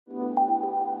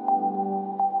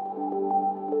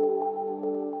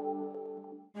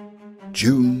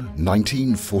June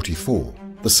 1944.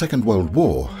 The Second World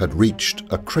War had reached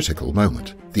a critical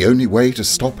moment. The only way to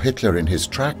stop Hitler in his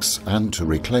tracks and to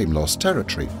reclaim lost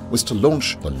territory was to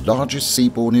launch the largest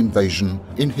seaborne invasion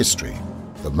in history,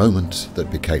 the moment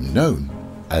that became known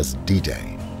as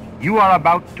D-Day. You are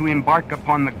about to embark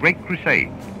upon the great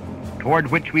crusade toward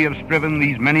which we have striven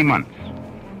these many months.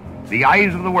 The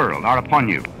eyes of the world are upon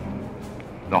you.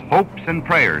 The hopes and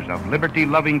prayers of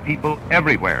liberty-loving people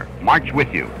everywhere march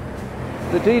with you.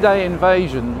 The D-Day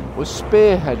invasion was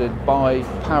spearheaded by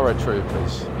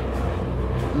paratroopers.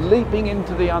 Leaping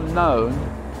into the unknown,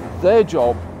 their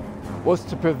job was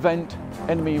to prevent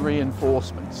enemy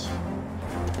reinforcements.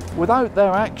 Without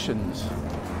their actions,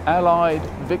 Allied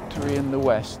victory in the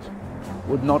West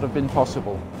would not have been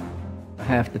possible. I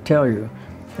have to tell you,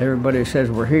 everybody says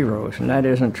we're heroes, and that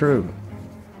isn't true.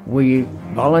 We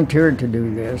volunteered to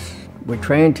do this, we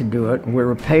trained to do it, and we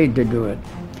were paid to do it.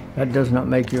 That does not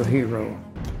make you a hero.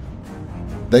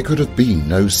 There could have been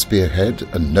no spearhead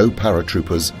and no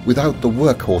paratroopers without the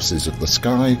workhorses of the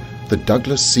sky, the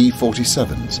Douglas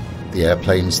C-47s, the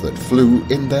airplanes that flew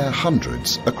in their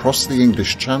hundreds across the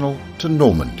English Channel to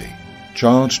Normandy.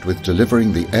 Charged with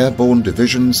delivering the airborne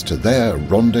divisions to their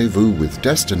rendezvous with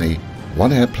destiny,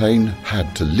 one airplane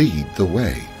had to lead the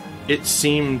way. It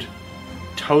seemed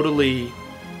totally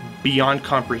beyond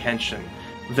comprehension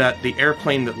that the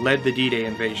airplane that led the D-Day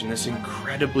invasion, this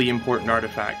incredibly important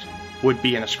artifact, would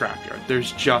be in a scrapyard.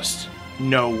 There's just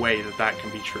no way that that can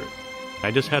be true.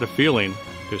 I just had a feeling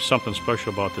there's something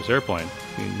special about this airplane.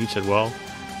 And he said, well,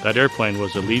 that airplane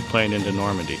was the lead plane into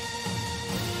Normandy.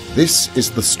 This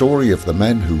is the story of the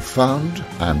men who found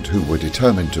and who were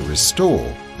determined to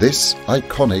restore this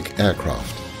iconic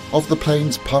aircraft, of the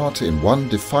plane's part in one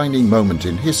defining moment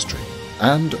in history,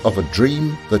 and of a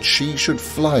dream that she should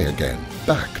fly again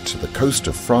back to the coast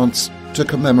of France to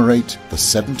commemorate the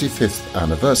 75th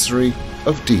anniversary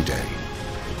of D-Day.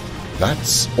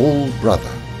 That's All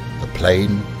Brother, the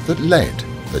plane that led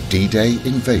the D-Day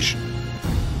invasion.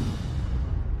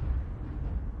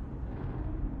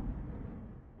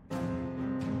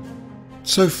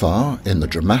 So far, in the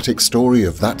dramatic story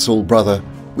of That's All Brother,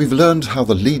 we've learned how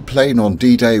the lead plane on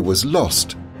D-Day was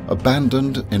lost,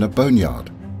 abandoned in a boneyard,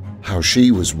 how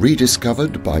she was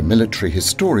rediscovered by military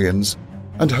historians,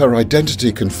 and her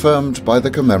identity confirmed by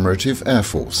the Commemorative Air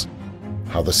Force,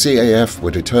 how the CAF were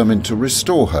determined to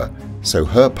restore her so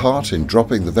her part in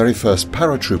dropping the very first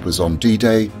paratroopers on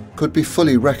D-Day could be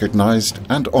fully recognised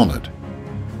and honoured,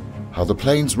 how the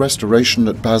plane's restoration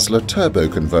at Basler turbo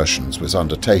conversions was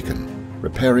undertaken,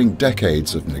 repairing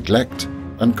decades of neglect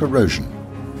and corrosion,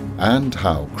 and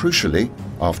how, crucially,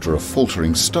 after a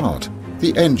faltering start,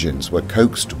 the engines were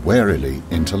coaxed warily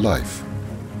into life.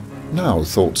 Now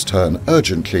thoughts turn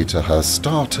urgently to her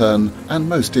star-turn and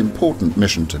most important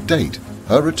mission to date,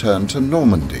 her return to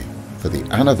Normandy for the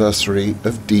anniversary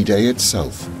of D-Day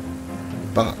itself.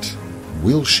 But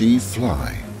will she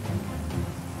fly?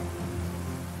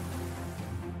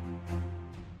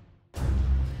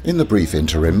 In the brief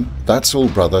interim, That's All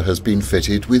Brother has been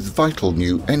fitted with vital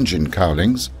new engine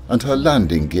cowlings, and her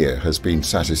landing gear has been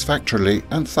satisfactorily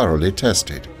and thoroughly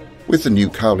tested. With the new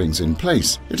cowlings in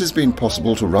place, it has been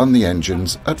possible to run the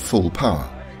engines at full power.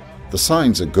 The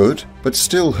signs are good, but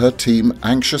still her team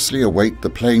anxiously await the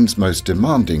plane's most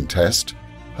demanding test,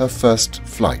 her first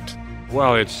flight.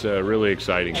 Well, it's really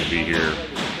exciting to be here.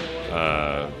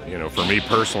 For me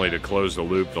personally, to close the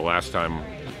loop, the last time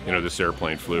this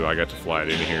airplane flew, I got to fly it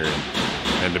in here,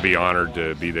 and to be honored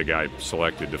to be the guy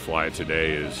selected to fly it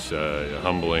today is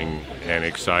humbling and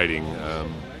exciting.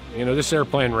 This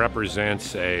airplane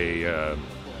represents a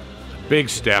big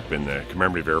step in the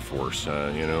commemorative Air Force.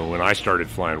 When I started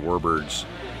flying warbirds,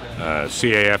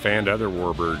 CAF and other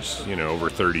warbirds, over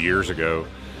 30 years ago,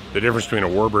 the difference between a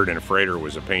warbird and a freighter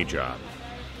was a paint job.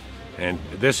 And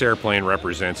this airplane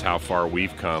represents how far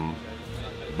we've come,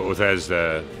 both as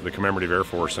the commemorative Air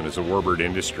Force and as a warbird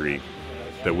industry,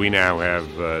 that we now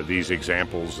have these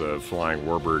examples of flying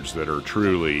warbirds that are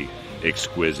truly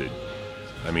exquisite.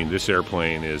 I mean, this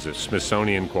airplane is a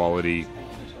Smithsonian quality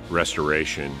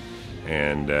restoration,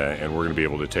 and we're going to be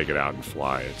able to take it out and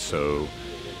fly it. So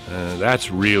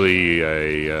that's really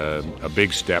a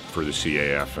big step for the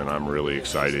CAF, and I'm really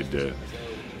excited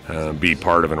to be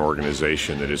part of an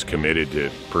organization that is committed to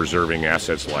preserving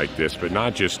assets like this, but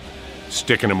not just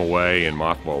sticking them away in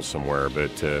mothballs somewhere,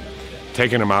 but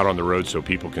taking them out on the road so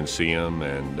people can see them,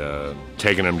 and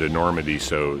taking them to Normandy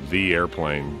so the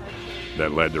airplane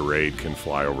that led the raid can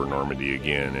fly over Normandy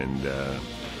again. And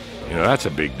that's a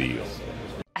big deal.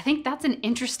 I think that's an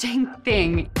interesting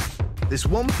thing. This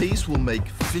one piece will make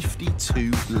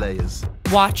 52 layers.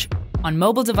 Watch on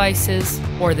mobile devices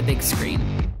or the big screen.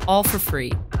 All for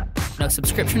free. No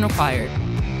subscription required.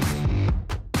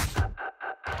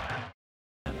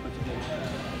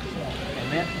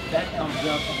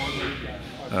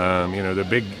 The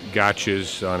big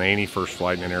gotchas on any first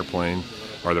flight in an airplane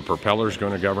are the propellers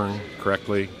going to govern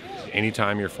correctly.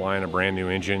 Anytime you're flying a brand new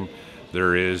engine,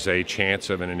 there is a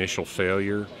chance of an initial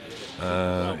failure.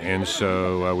 And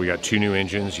so we got 2 new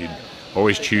engines. You'd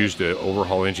always choose to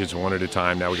overhaul engines one at a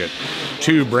time. Now we got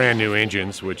 2 brand new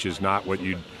engines, which is not what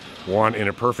you'd want in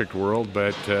a perfect world,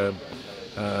 but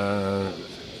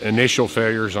initial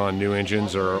failures on new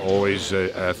engines are always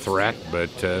a threat,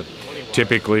 but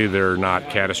typically they're not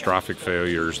catastrophic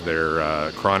failures,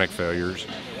 they're chronic failures.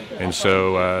 And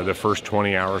so the first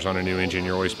 20 hours on a new engine,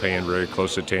 you're always paying very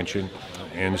close attention.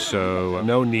 And so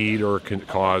no need or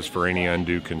cause for any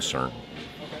undue concern.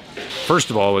 First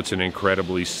of all, it's an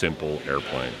incredibly simple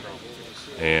airplane.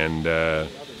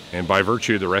 And by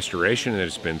virtue of the restoration that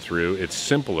it's been through, it's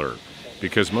simpler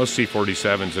because most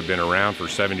C-47s have been around for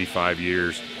 75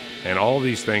 years and all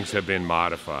these things have been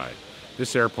modified.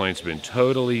 This airplane's been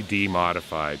totally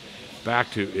demodified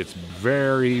back to its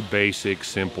very basic,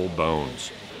 simple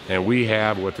bones. And we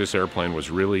have what this airplane was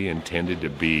really intended to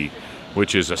be,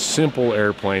 which is a simple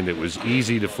airplane that was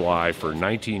easy to fly for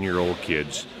 19-year-old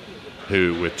kids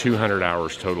who, with 200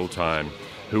 hours total time,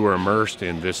 who were immersed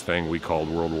in this thing we called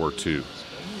World War II.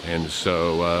 And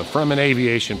so from an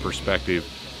aviation perspective,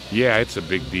 yeah, it's a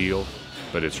big deal,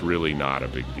 but it's really not a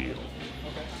big deal.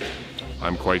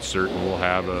 I'm quite certain we'll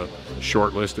have a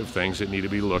short list of things that need to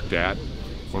be looked at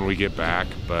when we get back,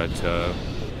 but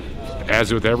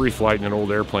as with every flight in an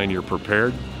old airplane, you're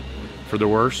prepared for the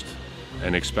worst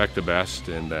and expect the best,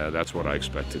 and that's what I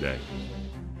expect today.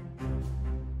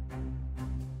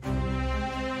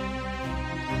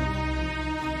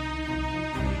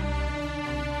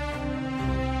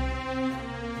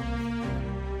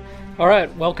 All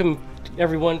right, welcome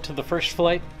everyone to the first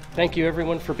flight. Thank you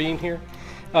everyone for being here.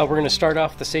 We're going to start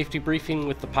off the safety briefing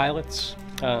with the pilots.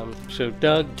 So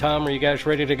Doug, Tom, are you guys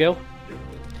ready to go?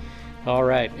 All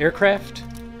right, aircraft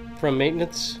from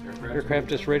maintenance.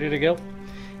 Aircraft is ready to go.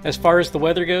 As far as the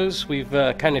weather goes, we've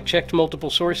kind of checked multiple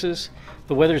sources.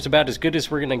 The weather's about as good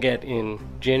as we're going to get in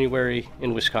January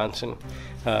in Wisconsin.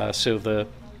 So the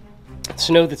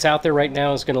snow that's out there right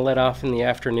now is going to let off in the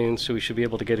afternoon, so we should be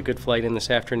able to get a good flight in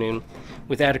this afternoon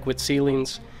with adequate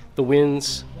ceilings. The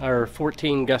winds are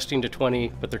 14, gusting to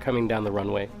 20, but they're coming down the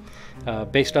runway.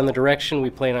 Based on the direction,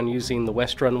 we plan on using the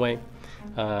west runway,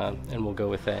 and we'll go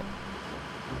with that.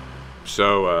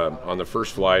 So on the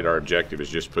first flight, our objective is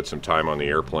just put some time on the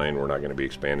airplane. We're not going to be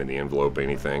expanding the envelope,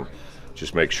 anything.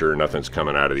 Just make sure nothing's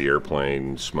coming out of the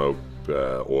airplane, smoke,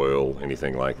 oil,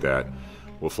 anything like that.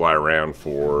 We'll fly around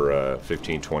for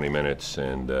 15, 20 minutes,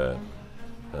 and then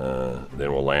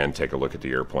we'll land, take a look at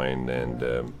the airplane,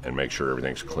 and make sure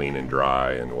everything's clean and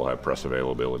dry, and we'll have press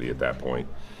availability at that point,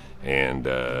 and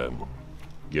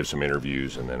give some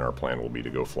interviews, and then our plan will be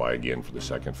to go fly again for the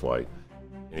second flight.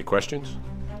 Any questions?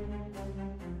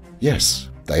 Yes,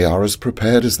 they are as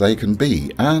prepared as they can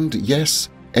be, and yes,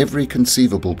 every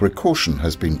conceivable precaution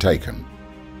has been taken.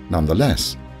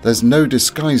 Nonetheless, there's no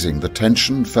disguising the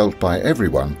tension felt by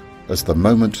everyone as the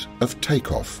moment of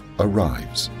takeoff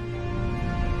arrives.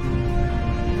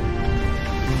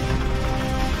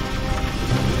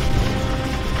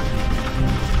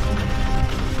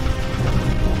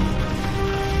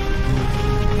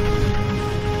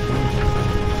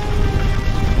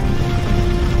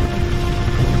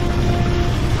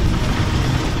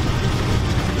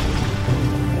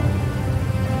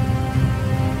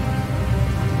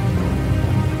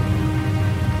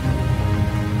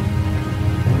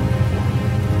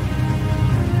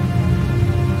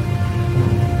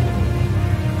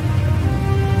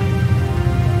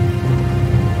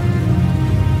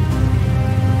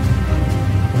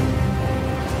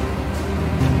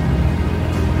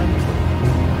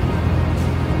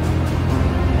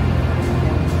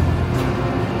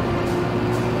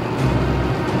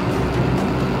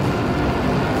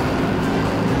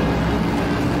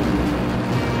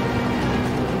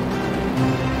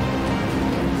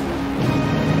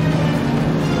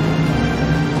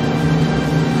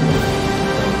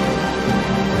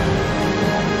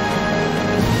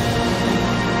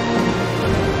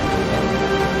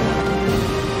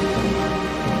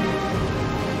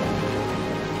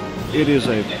 It is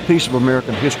a piece of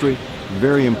American history,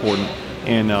 very important,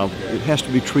 and it has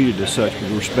to be treated as such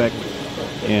with respect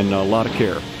and a lot of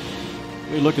care.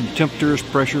 We look at temperatures,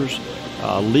 pressures,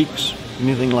 leaks,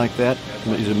 anything like that.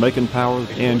 Is it making power?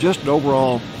 And just an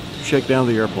overall shakedown of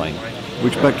the airplane. We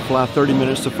expect to fly 30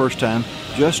 minutes the first time,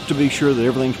 just to be sure that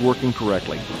everything's working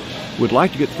correctly. We'd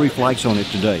like to get 3 flights on it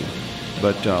today,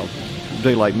 but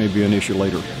daylight may be an issue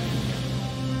later.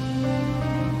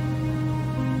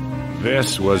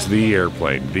 This was the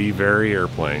airplane, the very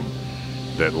airplane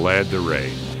that led the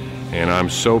raid. And I'm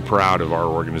so proud of our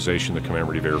organization, the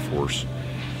Commemorative Air Force,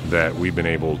 that we've been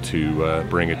able to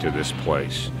bring it to this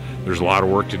place. There's a lot of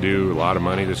work to do, a lot of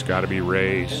money that's got to be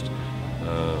raised,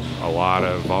 a lot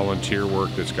of volunteer work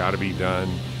that's got to be done.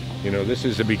 You know, this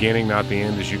is the beginning, not the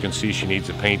end. As you can see, she needs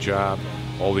a paint job.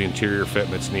 All the interior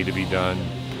fitments need to be done.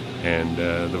 And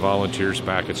the volunteers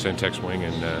back at Centex Wing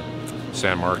and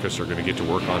San Marcos are going to get to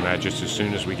work on that just as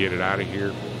soon as we get it out of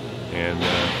here. And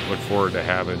look forward to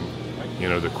having, you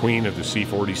know, the queen of the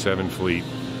C-47 fleet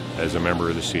as a member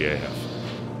of the CAF.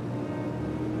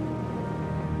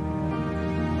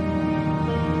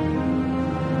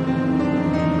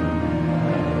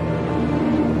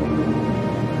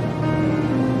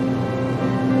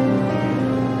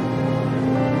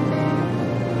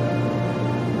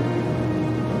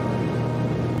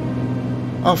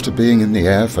 After being in the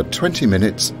air for 20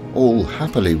 minutes, all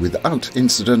happily without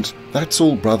incident, That's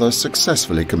All Brother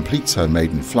successfully completes her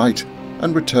maiden flight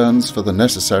and returns for the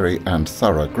necessary and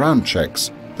thorough ground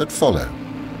checks that follow.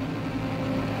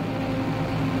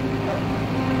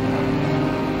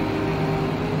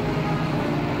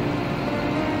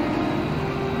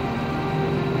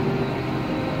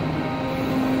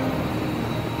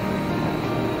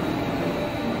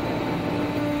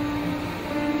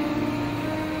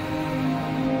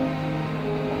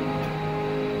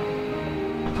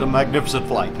 A magnificent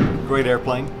flight. Great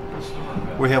airplane.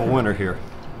 We have a winner here.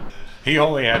 He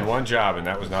only had one job, and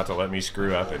that was not to let me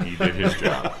screw up, and he did his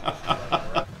job.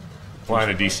 Flying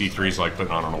a DC-3 is like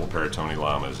putting on an old pair of Tony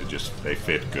Lamas. They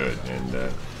fit good. And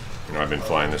you know, I've been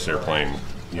flying this airplane,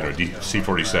 you know,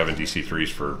 C-47 DC-3s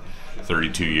for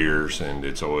 32 years, and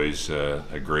it's always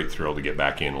a great thrill to get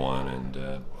back in one,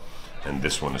 and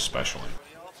this one especially.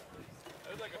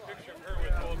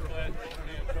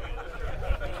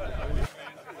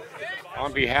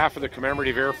 On behalf of the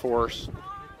Commemorative Air Force,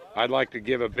 I'd like to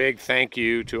give a big thank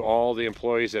you to all the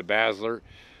employees at Basler.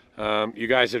 You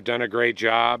guys have done a great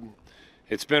job.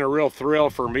 It's been a real thrill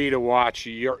for me to watch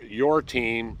your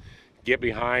team get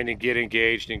behind and get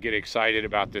engaged and get excited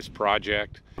about this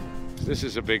project. This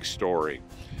is a big story,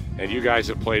 and you guys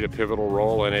have played a pivotal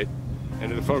role in it.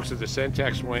 And to the folks at the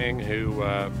Centex Wing who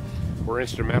were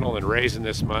instrumental in raising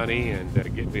this money and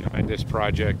getting behind this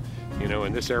project, you know,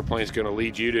 and this airplane is going to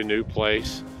lead you to a new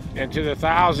place. And to the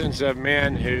thousands of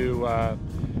men who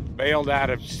bailed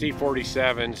out of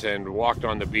C-47s and walked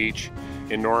on the beach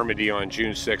in Normandy on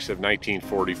June 6th of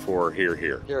 1944, hear,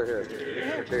 hear. Here, here,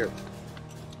 here, here.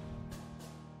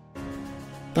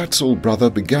 That's All Brother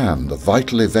began the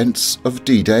vital events of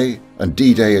D-Day, and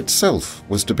D-Day itself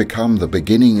was to become the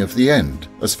beginning of the end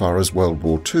as far as World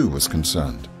War II was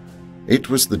concerned. It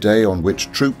was the day on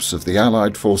which troops of the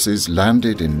Allied forces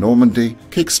landed in Normandy,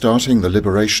 kick-starting the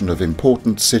liberation of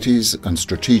important cities and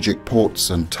strategic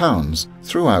ports and towns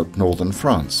throughout northern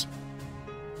France.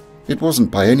 It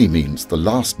wasn't by any means the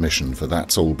last mission for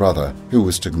That's All Brother, who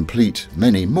was to complete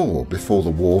many more before the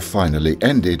war finally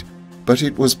ended, but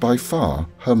it was by far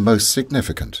her most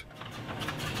significant.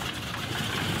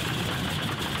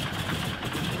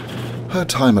 Her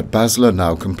time at Basler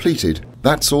now completed,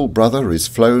 That's All Brother is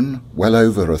flown well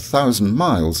over 1,000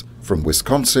 miles from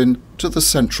Wisconsin to the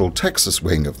central Texas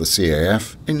wing of the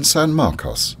CAF in San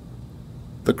Marcos.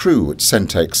 The crew at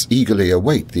Centex eagerly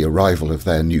await the arrival of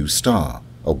their new star,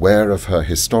 aware of her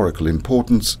historical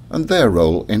importance and their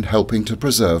role in helping to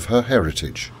preserve her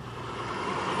heritage.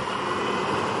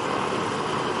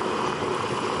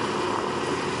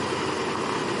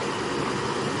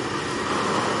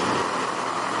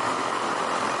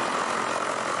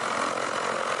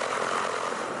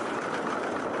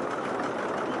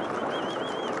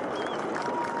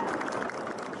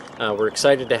 We're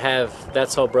excited to have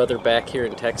That's All Brother back here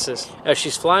in Texas.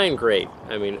 She's flying great.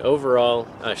 I mean, overall,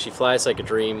 she flies like a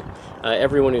dream.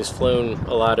 Everyone who's flown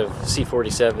a lot of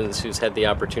C-47s who's had the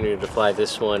opportunity to fly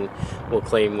this one will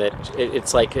claim that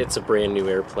it's like it's a brand new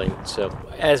airplane. So,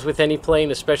 as with any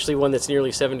plane, especially one that's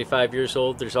nearly 75 years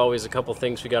old, there's always a couple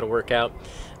things we got to work out.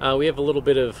 We have a little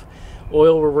bit of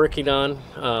oil we're working on,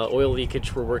 oil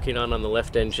leakage we're working on the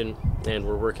left engine, and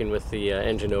we're working with the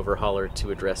engine overhauler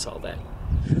to address all that.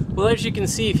 Well, as you can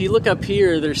see, if you look up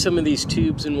here, there's some of these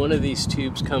tubes, and one of these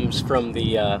tubes comes from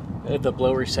the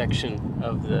blower section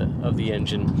of the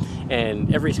engine.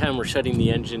 And every time we're shutting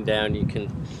the engine down, you can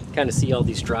kind of see all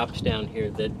these drops down here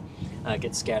that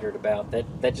get scattered about.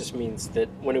 That just means that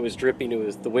when it was dripping,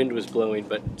 the wind was blowing,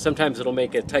 but sometimes it'll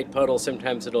make a tight puddle,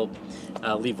 sometimes it'll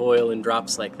leave oil in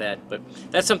drops like that. But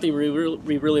that's something we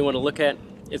really want to look at.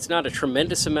 It's not a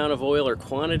tremendous amount of oil or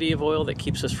quantity of oil that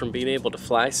keeps us from being able to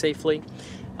fly safely.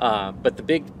 But the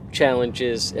big challenge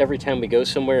is every time we go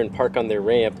somewhere and park on their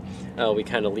ramp, we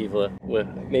kind of leave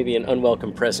maybe an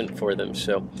unwelcome present for them.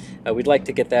 So we'd like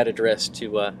to get that addressed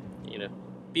to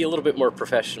be a little bit more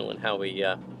professional in how we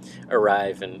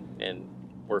arrive and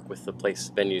work with the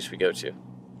venues we go to.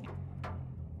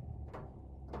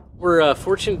 We're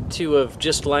fortunate to have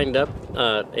just lined up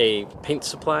a paint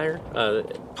supplier.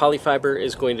 Polyfiber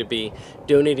is going to be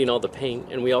donating all the paint,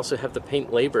 and we also have the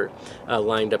paint labor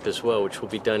lined up as well, which will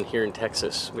be done here in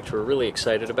Texas, which we're really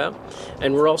excited about.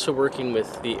 And we're also working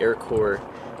with the Air Corps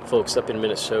folks up in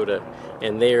Minnesota,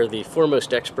 and they are the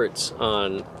foremost experts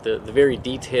on the very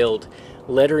detailed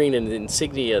lettering and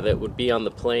insignia that would be on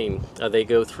the plane. They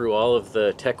go through all of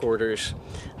the tech orders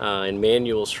and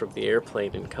manuals from the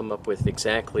airplane and come up with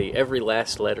exactly every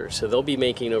last letter. So they'll be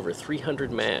making over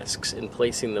 300 masks and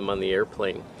placing them on the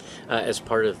airplane as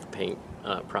part of the paint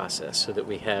process, so that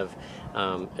we have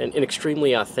an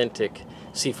extremely authentic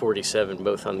C-47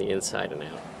 both on the inside and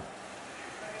out.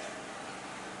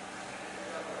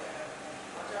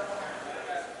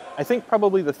 I think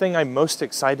probably the thing I'm most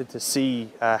excited to see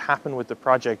happen with the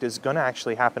project is going to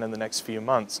actually happen in the next few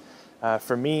months.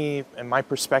 For me, and my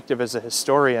perspective as a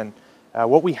historian,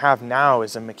 what we have now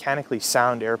is a mechanically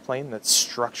sound airplane that's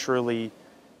structurally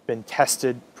been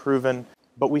tested, proven,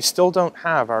 but we still don't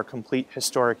have our complete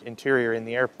historic interior in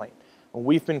the airplane.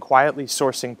 We've been quietly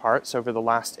sourcing parts over the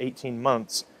last 18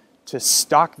 months to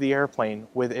stock the airplane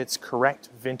with its correct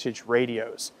vintage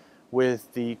radios,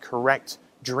 with the correct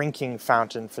drinking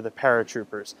fountain for the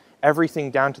paratroopers. Everything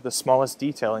down to the smallest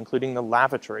detail, including the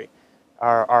lavatory,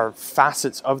 are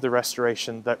facets of the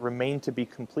restoration that remain to be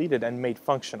completed and made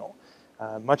functional.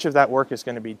 Much of that work is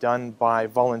going to be done by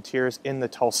volunteers in the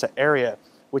Tulsa area,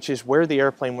 which is where the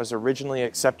airplane was originally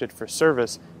accepted for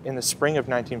service in the spring of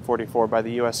 1944 by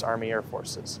the U.S. Army Air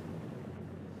Forces.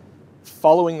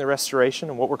 Following the restoration,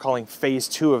 and what we're calling phase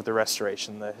 2 of the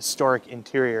restoration, the historic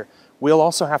interior, we'll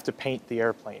also have to paint the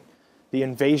airplane. The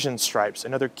invasion stripes,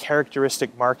 another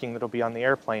characteristic marking that will be on the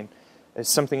airplane, is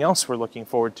something else we're looking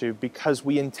forward to because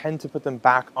we intend to put them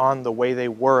back on the way they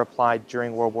were applied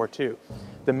during World War II.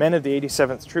 The men of the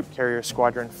 87th Troop Carrier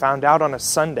Squadron found out on a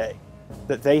Sunday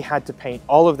that they had to paint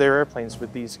all of their airplanes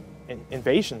with these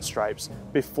invasion stripes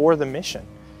before the mission.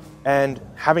 And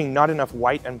having not enough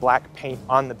white and black paint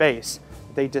on the base,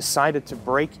 they decided to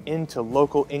break into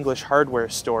local English hardware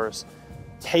stores,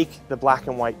 take the black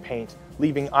and white paint,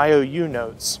 leaving IOU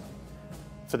notes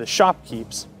for the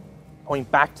shopkeeps, going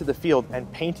back to the field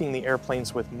and painting the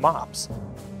airplanes with mops.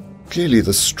 Clearly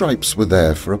the stripes were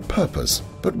there for a purpose,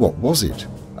 but what was it?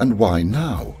 And why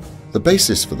now? The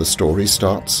basis for the story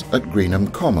starts at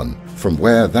Greenham Common, from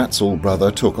where That's All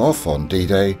Brother took off on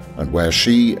D-Day and where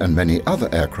she and many other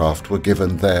aircraft were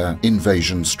given their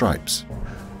invasion stripes.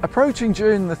 Approaching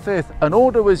June the 5th, an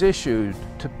order was issued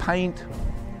to paint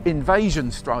invasion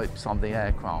stripes on the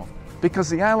aircraft because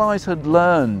the Allies had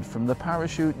learned from the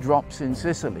parachute drops in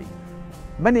Sicily.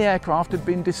 Many aircraft had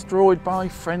been destroyed by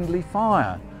friendly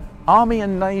fire. Army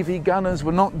and Navy gunners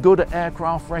were not good at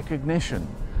aircraft recognition,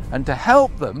 and to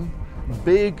help them,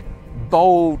 big,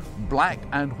 bold, black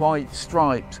and white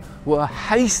stripes were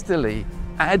hastily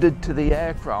added to the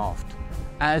aircraft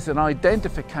as an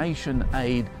identification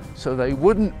aid so they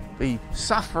wouldn't be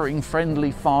suffering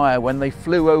friendly fire when they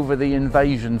flew over the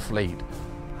invasion fleet.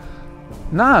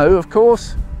 Now, of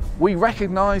course, we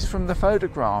recognize from the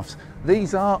photographs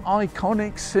these are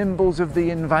iconic symbols of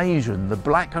the invasion, the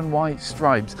black and white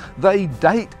stripes. They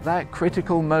date that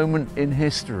critical moment in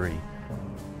history.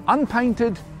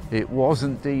 Unpainted, it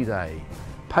wasn't D-Day.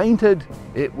 Painted,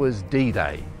 it was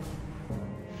D-Day.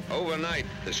 Overnight,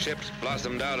 the ships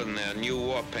blossomed out in their new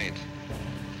war paint.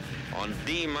 On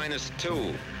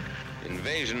D-2,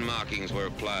 invasion markings were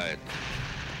applied.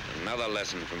 Another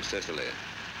lesson from Sicily.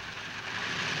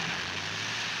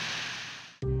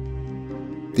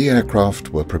 The aircraft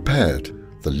were prepared,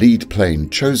 the lead plane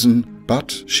chosen,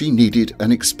 but she needed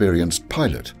an experienced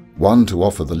pilot, one to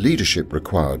offer the leadership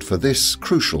required for this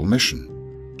crucial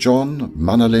mission. John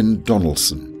Manolin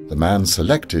Donaldson, the man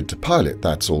selected to pilot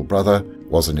That's All Brother,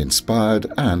 was an inspired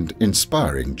and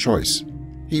inspiring choice.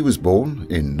 He was born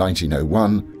in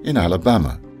 1901 in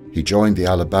Alabama. He joined the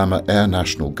Alabama Air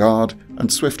National Guard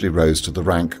and swiftly rose to the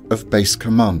rank of base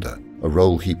commander, a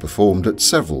role he performed at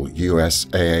several US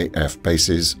AAF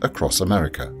bases across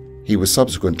America. He was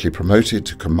subsequently promoted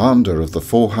to commander of the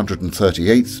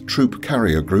 438th Troop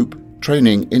Carrier Group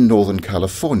training in Northern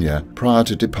California prior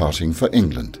to departing for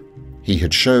England. He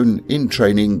had shown in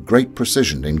training great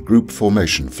precision in group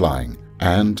formation flying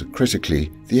and,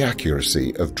 critically, the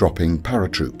accuracy of dropping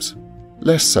paratroops.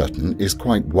 Less certain is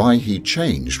quite why he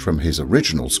changed from his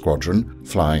original squadron,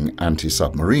 flying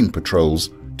anti-submarine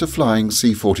patrols, to flying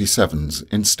C-47s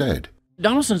instead.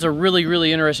 Donaldson's a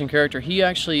really interesting character. He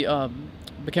actually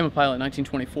became a pilot in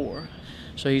 1924.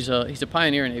 So he's a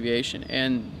pioneer in aviation,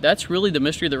 and that's really the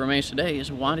mystery that remains today,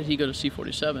 is why did he go to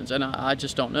C-47s? And I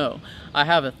just don't know. I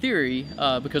have a theory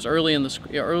because early in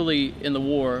the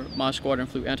war, my squadron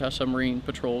flew anti-submarine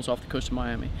patrols off the coast of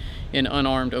Miami in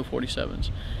unarmed O-47s.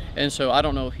 And so I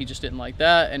don't know if he just didn't like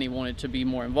that and he wanted to be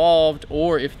more involved,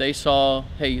 or if they saw,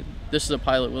 hey, this is a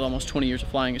pilot with almost 20 years of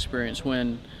flying experience,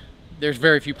 when there's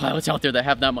very few pilots out there that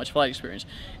have that much flight experience.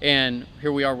 And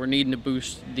here we are, we're needing to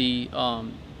boost the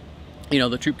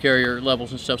the troop carrier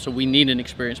levels and stuff, so we need an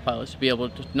experienced pilot to be able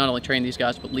to not only train these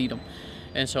guys but lead them.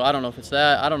 And so I don't know if it's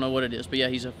that, I don't know what it is, but yeah,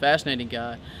 he's a fascinating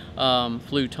guy.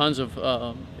 Flew tons of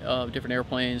different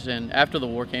airplanes, and after the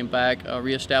war came back,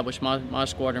 reestablished my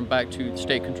squadron back to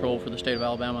state control for the state of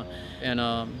Alabama,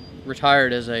 and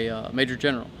retired as a major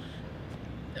general.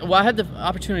 Well, I had the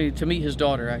opportunity to meet his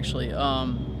daughter, actually,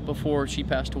 before she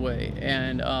passed away,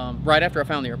 and right after I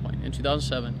found the airplane in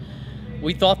 2007.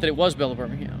 We thought that it was Belle of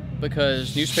Birmingham,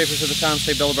 because newspapers at the time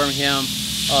say Belle of Birmingham.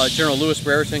 General Lewis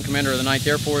Brereton, commander of the 9th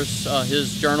Air Force,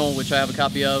 his journal, which I have a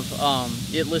copy of,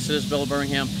 it listed as Belle of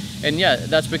Birmingham. And yeah,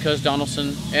 that's because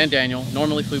Donaldson and Daniel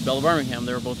normally flew Belle of Birmingham.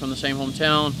 They were both from the same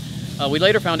hometown. We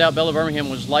later found out Belle of Birmingham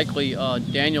was likely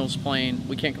Daniel's plane.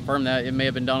 We can't confirm that. It may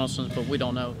have been Donaldson's, but we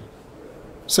don't know.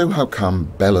 So how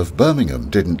come Belle of Birmingham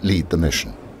didn't lead the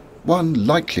mission? One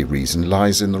likely reason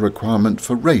lies in the requirement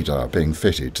for radar being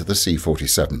fitted to the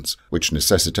C-47s, which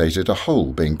necessitated a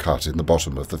hole being cut in the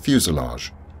bottom of the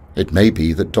fuselage. It may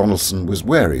be that Donaldson was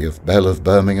wary of Belle of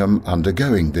Birmingham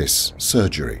undergoing this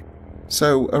surgery.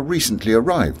 So a recently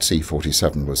arrived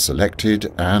C-47 was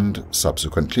selected and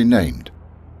subsequently named.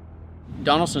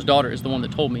 Donaldson's daughter is the one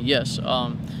that told me, yes.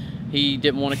 He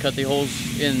didn't want to cut the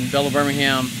holes in Belle of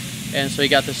Birmingham, and so he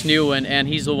got this new one, and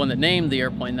he's the one that named the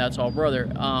airplane That's All Brother.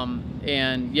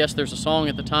 And yes, there's a song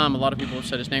at the time. A lot of people have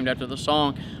said it's named after the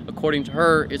song. According to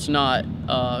her, it's not.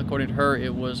 According to her,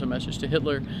 it was a message to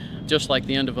Hitler, just like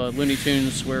the end of Looney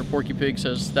Tunes where Porky Pig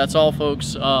says, "That's all,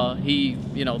 folks."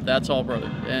 That's all, brother.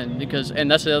 And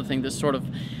that's the other thing that's sort of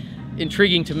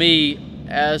intriguing to me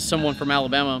as someone from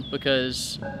Alabama,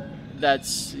 because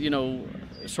that's,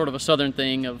 sort of a Southern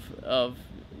thing of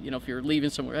if you're leaving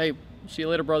somewhere, hey, see you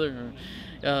later, brother,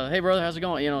 or hey, brother, how's it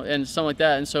going, and something like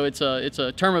that. And so it's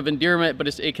a term of endearment, but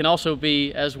it can also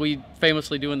be, as we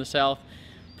famously do in the South,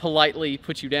 politely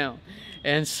put you down.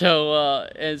 And so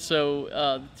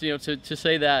to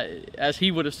say that as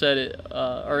he would have said it,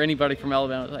 or anybody from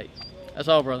Alabama, like, that's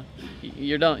all, brother.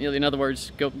 You're done. In other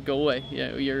words, go away.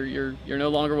 You're no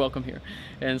longer welcome here.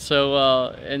 And so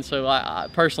I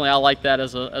personally, I like that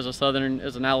as a Southern,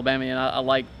 as an Alabamian. I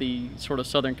like the sort of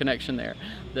Southern connection there,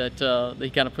 that he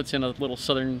kind of puts in a little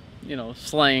Southern,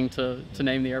 slang to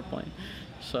name the airplane.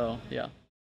 So yeah.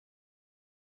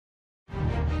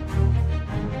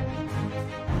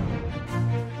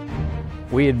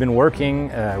 We had been working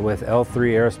with L3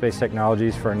 Aerospace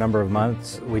Technologies for a number of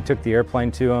months. We took the airplane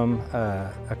to them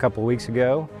a couple of weeks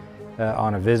ago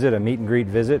on a visit, a meet and greet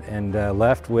visit, and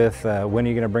left with, when are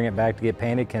you going to bring it back to get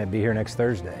painted? Can it be here next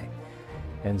Thursday?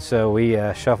 And so we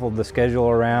shuffled the schedule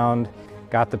around,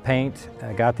 got the paint,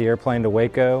 got the airplane to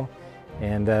Waco,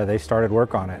 and they started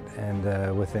work on it.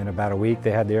 And within about a week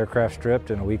they had the aircraft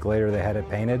stripped, and a week later they had it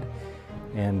painted.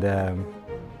 And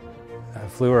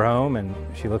flew her home, and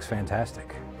she looks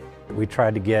fantastic. We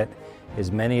tried to get as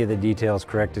many of the details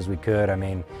correct as we could. I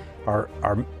mean,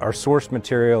 our source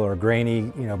material are grainy,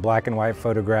 black and white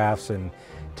photographs and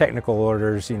technical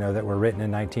orders, that were written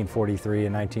in 1943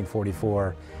 and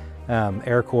 1944.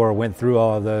 Air Corps went through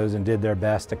all of those and did their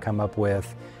best to come up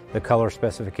with the color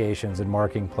specifications and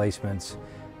marking placements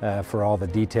for all the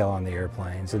detail on the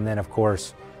airplanes. And then, of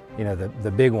course,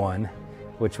 the big one,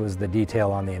 which was the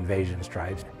detail on the invasion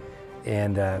stripes.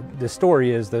 And the story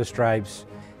is those stripes,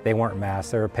 they weren't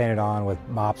masked. They were painted on with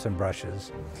mops and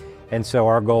brushes. And so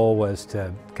our goal was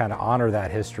to kind of honor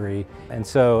that history. And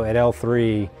so at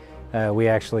L3, we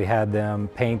actually had them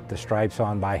paint the stripes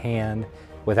on by hand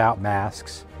without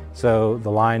masks. So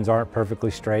the lines aren't perfectly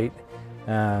straight.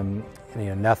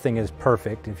 Nothing is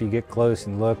perfect. If you get close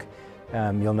and look,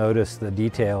 you'll notice the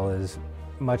detail is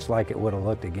much like it would have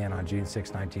looked again on June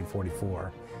 6,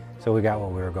 1944. So we got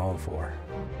what we were going for.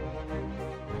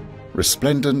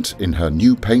 Resplendent in her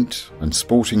new paint and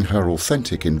sporting her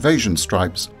authentic invasion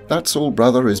stripes, That's All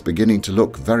Brother is beginning to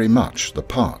look very much the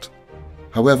part.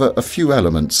 However, a few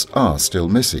elements are still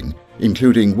missing,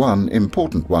 including one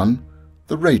important one,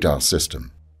 the radar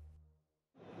system.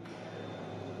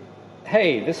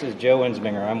 Hey, this is Joe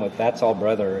Ensminger. I'm with That's All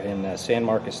Brother in San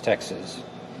Marcos, Texas.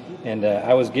 And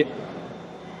How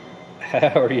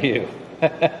are you?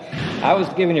 I was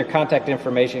giving your contact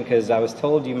information because I was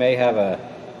told you may have a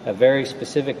very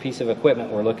specific piece of equipment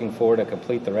we're looking for to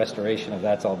complete the restoration of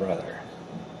That's All Brother.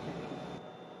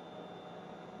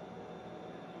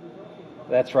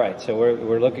 That's right. So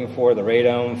we're looking for the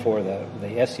radome for the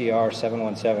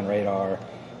SCR-717 radar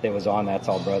that was on That's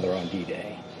All Brother on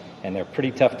D-Day. And they're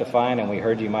pretty tough to find, and we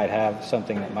heard you might have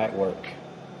something that might work.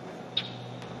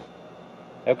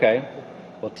 Okay.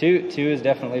 Well, two is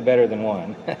definitely better than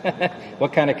one.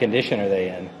 What kind of condition are they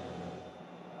in?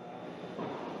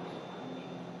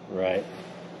 Right.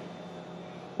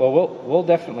 Well, we'll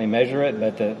definitely measure it,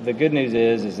 but the good news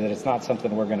is that it's not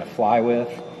something we're going to fly with,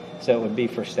 so it would be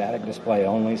for static display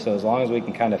only. So as long as we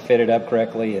can kind of fit it up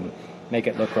correctly and make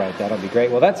it look right, that'll be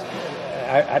great. Well,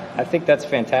 I think that's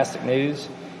fantastic news.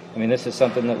 I mean, this is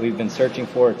something that we've been searching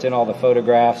for. It's in all the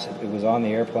photographs. It was on the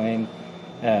airplane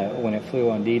when it flew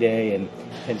on D-Day,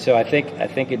 and so I think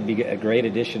it'd be a great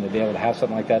addition to be able to have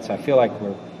something like that. So I feel like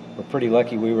we're pretty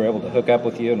lucky we were able to hook up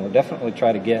with you, and we'll definitely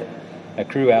try to get a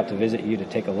crew out to visit you to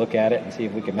take a look at it and see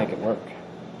if we can make it work.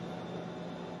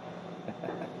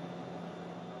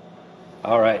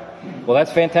 All right. Well,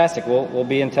 that's fantastic. We'll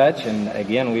be in touch, and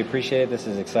again, we appreciate it. This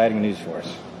is exciting news for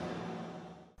us.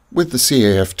 With the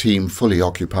CAF team fully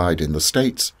occupied in the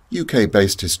States,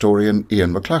 UK-based historian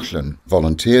Ian McLachlan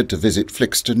volunteered to visit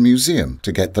Flixton Museum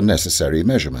to get the necessary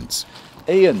measurements.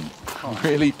 Ian, I'm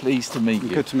really pleased to meet you.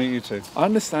 Good to meet you too. I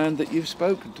understand that you've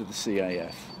spoken to the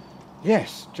CAF.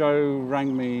 Yes, Joe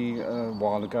rang me a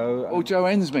while ago. Oh, Joe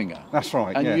Ensminger. That's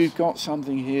right, and yes. You've got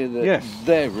something here that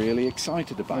they're really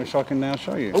excited about. Which I can now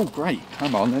show you. Oh, great.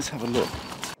 Come on, let's have a look.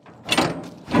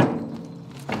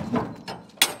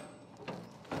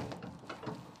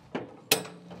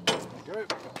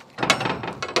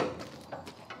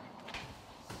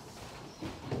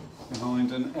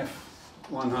 Behind an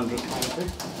F100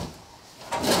 canopy.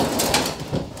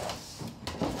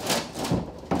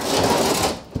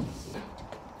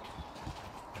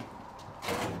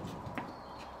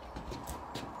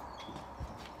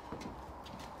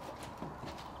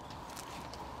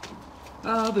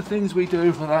 Ah, the things we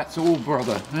do for That's All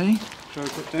Brother, eh? Shall I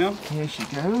put down? Here she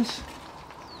goes.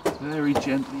 Very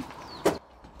gently.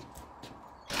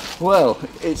 Well,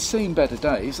 it's seen better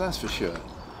days, that's for sure.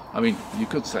 I mean, you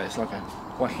could say it's like a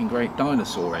whacking great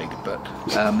dinosaur egg, but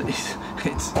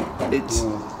it's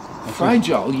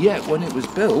fragile. Yet when it was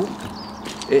built,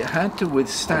 it had to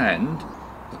withstand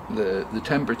the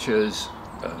temperatures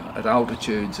at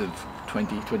altitudes of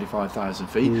 25,000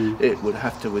 feet. It would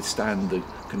have to withstand the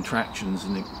contractions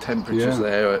and the temperatures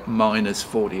there at minus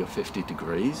 40 or 50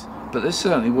 degrees. But this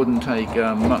certainly wouldn't take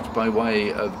much by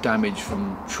way of damage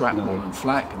from shrapnel and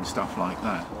flak and stuff like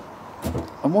that.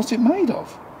 And what's it made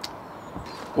of?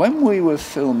 When we were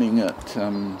filming at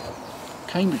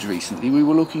Cambridge recently, we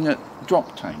were looking at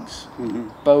drop tanks.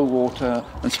 Bowater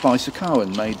and Spicer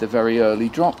Cowan made the very early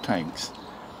drop tanks.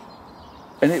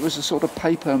 And it was a sort of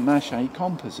paper mache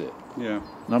composite. Yeah.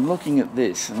 And I'm looking at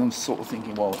this and I'm sort of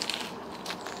thinking, well,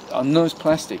 I'm no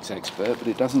plastics expert, but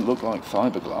it doesn't look like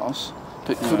fiberglass.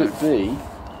 But could it be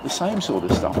the same sort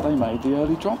of stuff they made the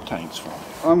early drop tanks from?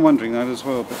 I'm wondering that as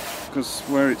well, because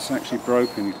where it's actually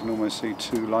broken, you can almost see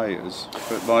two layers.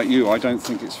 But like you, I don't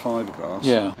think it's fiberglass.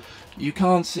 Yeah. You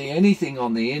can't see anything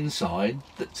on the inside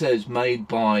that says made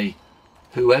by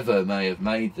whoever may have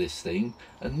made this thing.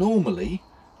 And normally,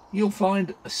 you'll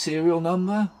find a serial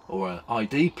number or an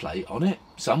ID plate on it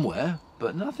somewhere,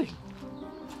 but nothing.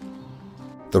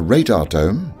 The radar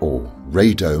dome, or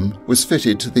radome, was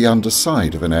fitted to the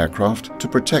underside of an aircraft to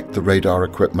protect the radar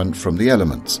equipment from the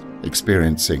elements,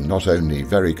 experiencing not only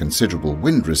very considerable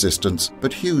wind resistance,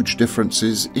 but huge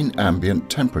differences in ambient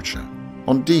temperature.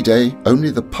 On D-Day,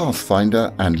 only the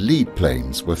Pathfinder and lead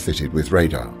planes were fitted with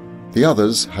radar. The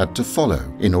others had to follow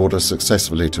in order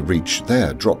successfully to reach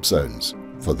their drop zones.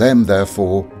 For them,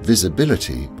 therefore,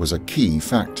 visibility was a key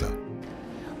factor.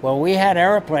 Well, we had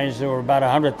airplanes that were about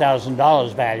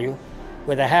 $100,000 value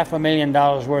with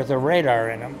 $500,000 worth of radar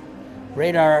in them.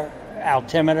 Radar,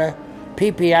 altimeter,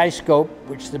 PPI scope,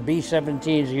 which the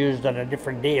B-17s used on a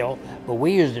different deal, but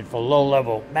we used it for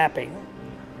low-level mapping.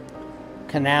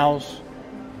 Canals,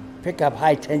 pick up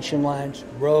high tension lines,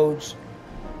 roads,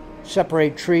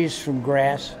 separate trees from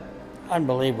grass.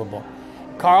 Unbelievable.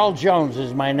 Carl Jones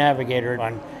is my navigator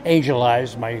on Angel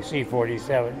Eyes, my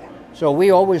C-47. So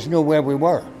we always knew where we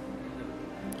were.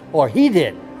 or he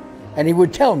did, and he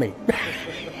would tell me.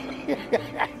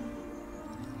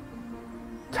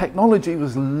 Technology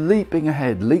was leaping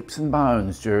ahead, leaps and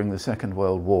bounds during the Second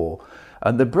World War,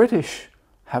 and the British,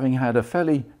 having had a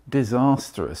fairly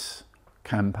disastrous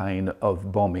campaign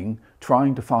of bombing,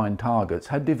 trying to find targets,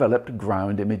 had developed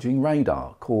ground imaging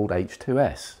radar called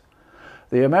H2S.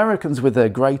 The Americans, with their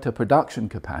greater production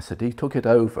capacity, took it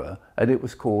over, and it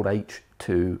was called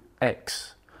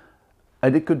H2X.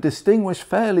 And it could distinguish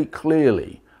fairly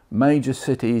clearly major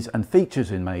cities and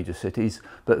features in major cities,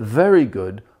 but very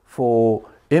good for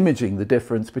imaging the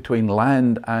difference between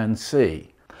land and sea.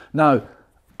 Now,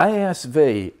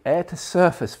 ASV,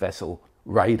 air-to-surface vessel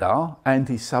radar,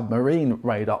 anti-submarine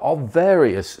radar of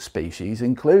various species,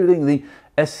 including the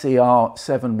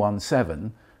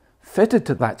SCR-717, fitted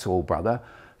to That's All Brother,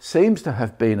 seems to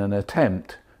have been an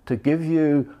attempt to give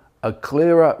you a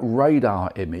clearer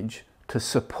radar image to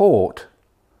support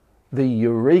the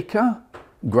Eureka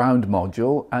ground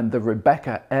module and the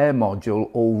Rebecca air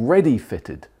module already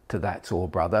fitted to That's All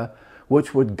Brother,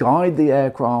 which would guide the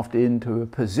aircraft into a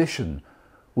position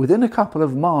within a couple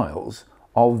of miles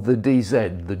of the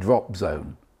DZ, the drop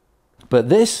zone. But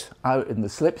this, out in the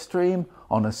slipstream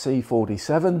on a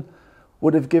C-47,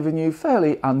 would have given you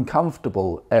fairly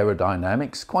uncomfortable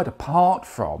aerodynamics, quite apart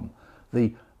from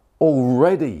the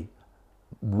already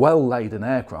well-laden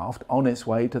aircraft on its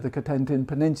way to the Cotentin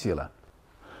Peninsula.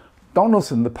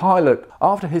 Donaldson, the pilot,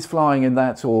 after his flying in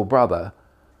That's All Brother,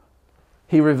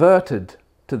 he reverted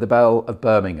to the Belle of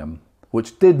Birmingham,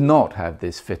 which did not have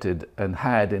this fitted and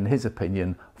had, in his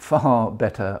opinion, far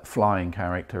better flying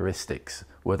characteristics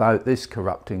without this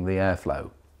corrupting the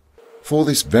airflow. For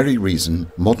this very reason,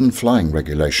 modern flying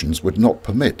regulations would not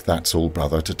permit That's All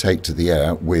Brother to take to the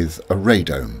air with a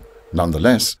radome.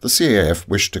 Nonetheless, the CAF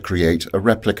wished to create a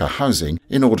replica housing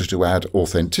in order to add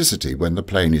authenticity when the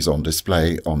plane is on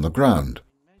display on the ground.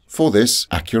 For this,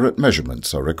 accurate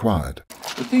measurements are required.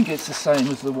 I think it's the same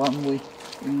as the one in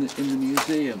the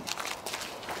museum.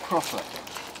 Proper.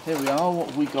 Here we are, what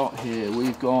have we got here?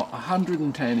 We've got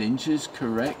 110 inches,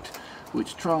 correct,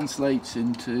 which translates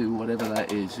into whatever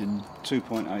that is in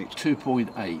 2.8.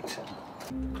 2.8.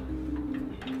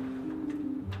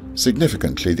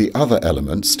 Significantly, the other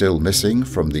element still missing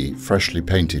from the freshly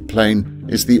painted plane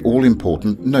is the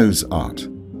all-important nose art.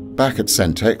 Back at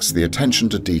Centex, the attention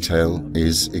to detail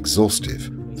is exhaustive.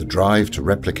 The drive to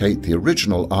replicate the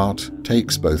original art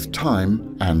takes both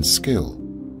time and skill.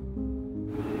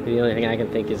 The only thing I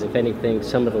can think is, if anything,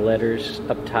 some of the letters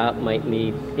up top might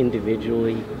need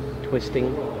individually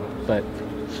twisting, but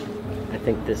I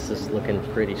think this is looking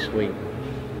pretty sweet.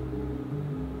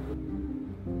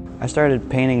 I started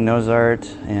painting nose art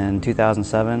in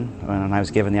 2007 when I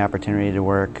was given the opportunity to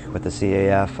work with the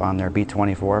CAF on their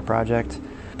B-24 project.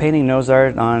 Painting nose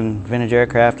art on vintage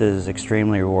aircraft is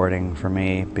extremely rewarding for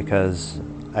me because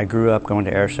I grew up going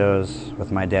to air shows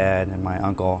with my dad and my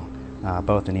uncle,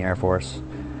 both in the Air Force.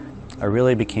 I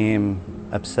really became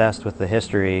obsessed with the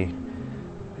history,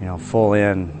 full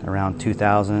in around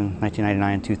 2000,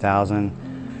 1999,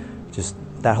 2000. Just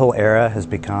that whole era has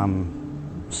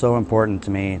become so important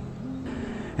to me.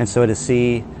 And so to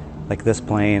see like this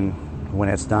plane when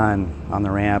it's done on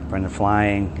the ramp and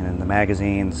flying and in the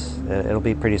magazines, it'll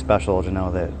be pretty special to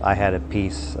know that I had a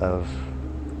piece of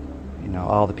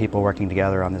all the people working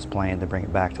together on this plane to bring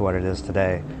it back to what it is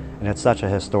today. And it's such a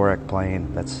historic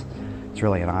plane it's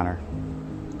really an honor.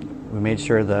 We made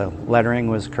sure the lettering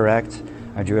was correct.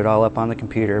 I drew it all up on the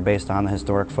computer based on the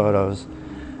historic photos,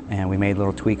 and we made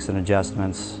little tweaks and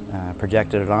adjustments,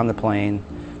 projected it on the plane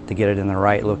to get it in the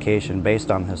right location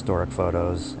based on the historic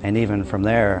photos. And even from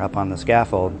there, up on the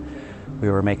scaffold, we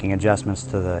were making adjustments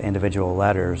to the individual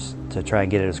letters to try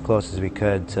and get it as close as we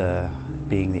could to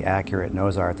being the accurate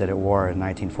nose art that it wore in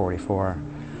 1944.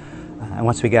 And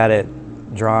once we got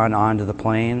it drawn onto the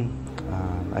plane,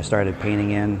 I started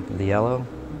painting in the yellow,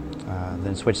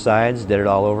 then switched sides, did it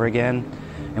all over again.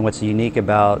 And what's unique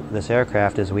about this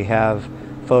aircraft is we have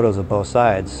photos of both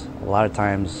sides. A lot of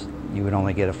times you would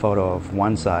only get a photo of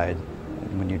one side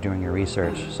when you're doing your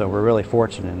research. So we're really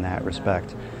fortunate in that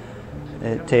respect.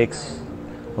 It takes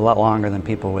a lot longer than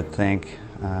people would think.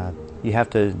 You have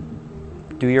to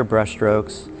do your brush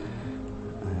strokes,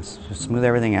 smooth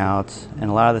everything out, and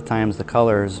a lot of the times the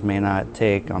colors may not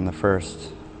take on the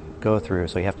first go through,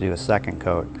 so you have to do a second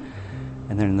coat.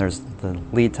 And then there's the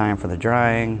lead time for the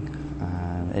drying.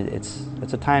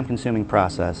 It's a time-consuming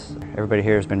process. Everybody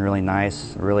here has been really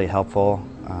nice, really helpful,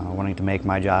 wanting to make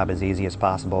my job as easy as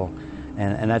possible,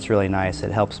 and that's really nice.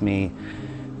 It helps me,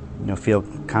 feel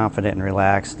confident and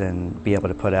relaxed and be able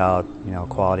to put out, a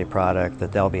quality product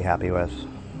that they'll be happy with.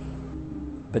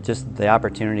 But just the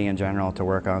opportunity in general to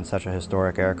work on such a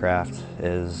historic aircraft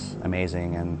is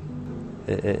amazing, and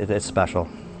it's special.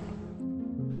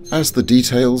 As the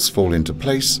details fall into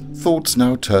place, thoughts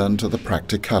now turn to the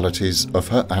practicalities of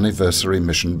her anniversary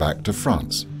mission back to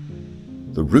France.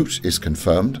 The route is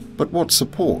confirmed, but what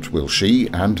support will she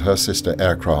and her sister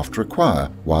aircraft require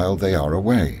while they are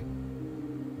away?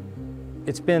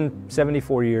 It's been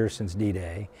 74 years since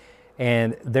D-Day,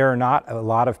 and there are not a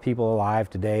lot of people alive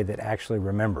today that actually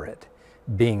remember it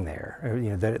being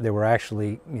there. That were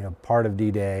actually part of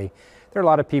D-Day. There are a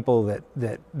lot of people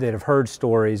that have heard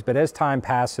stories, but as time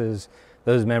passes,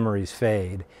 those memories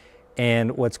fade.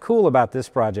 And what's cool about this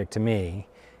project to me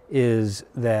is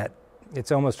that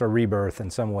it's almost a rebirth in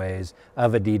some ways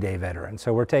of a D-Day veteran.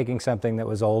 So we're taking something that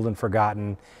was old and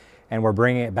forgotten, and we're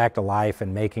bringing it back to life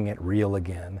and making it real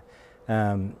again.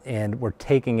 And we're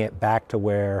taking it back to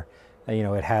where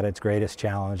it had its greatest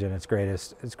challenge and its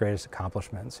greatest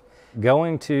accomplishments.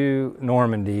 Going to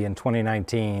Normandy in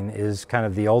 2019 is kind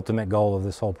of the ultimate goal of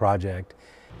this whole project.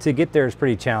 To get there is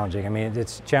pretty challenging. I mean,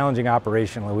 it's challenging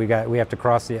operationally. We have to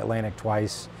cross the Atlantic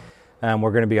twice.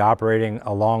 We're going to be operating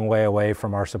a long way away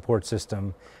from our support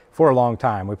system for a long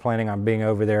time. We're planning on being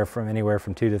over there from anywhere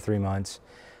from 2 to 3 months.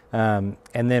 And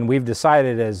then we've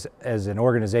decided as an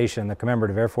organization, the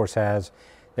Commemorative Air Force has,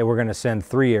 that we're going to send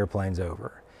 3 airplanes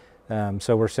over.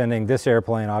 So we're sending this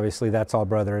airplane, obviously That's All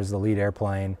Brother is the lead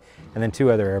airplane, and then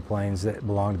 2 other airplanes that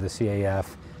belong to the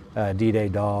CAF, D-Day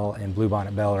Doll and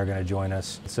Bluebonnet Bell are going to join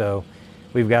us. So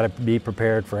we've got to be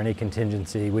prepared for any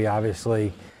contingency. We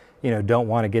obviously don't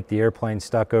want to get the airplane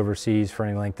stuck overseas for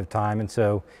any length of time, and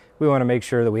so we want to make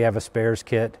sure that we have a spares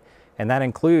kit, and that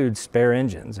includes spare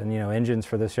engines. And engines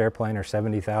for this airplane are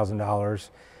 $70,000,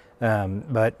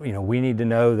 but we need to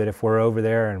know that if we're over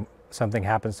there and something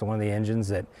happens to one of the engines,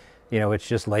 that it's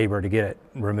just labor to get it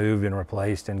removed and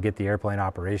replaced and get the airplane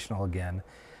operational again.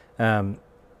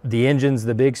 The engine's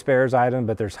the big spares item,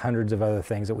 but there's hundreds of other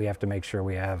things that we have to make sure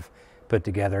we have put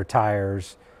together: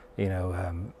 tires,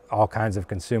 all kinds of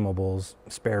consumables,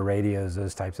 spare radios,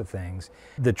 those types of things.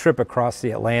 The trip across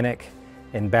the Atlantic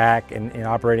and back and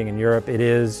operating in Europe, it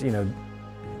is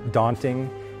daunting,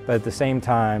 but at the same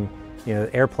time,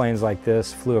 airplanes like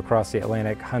this flew across the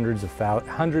Atlantic hundreds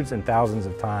and thousands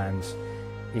of times,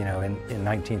 in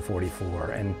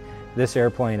 1944. And this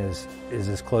airplane is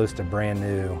as close to brand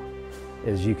new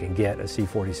as you can get a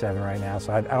C-47 right now.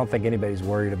 So I don't think anybody's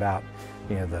worried about,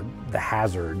 the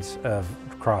hazards of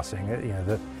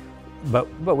crossing. But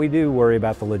we do worry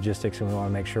about the logistics, and we want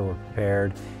to make sure we're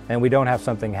prepared, and we don't have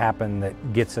something happen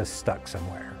that gets us stuck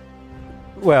somewhere.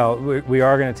 Well, we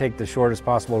are going to take the shortest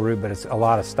possible route, but it's a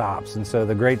lot of stops. And so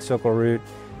the Great Circle route,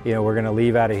 we're going to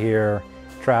leave out of here,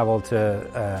 travel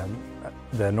to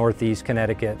the northeast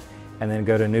Connecticut, and then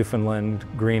go to Newfoundland,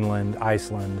 Greenland,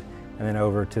 Iceland, and then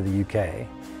over to the UK,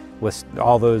 with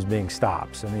all those being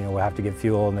stops. And we'll have to get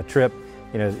fuel on the trip.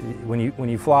 When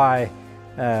you fly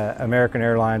American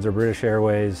Airlines or British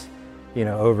Airways,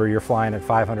 over, you're flying at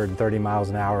 530 miles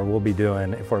an hour. We'll be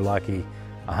doing, if we're lucky,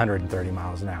 130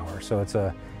 miles an hour. So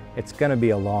it's going to be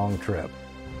a long trip.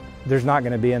 There's not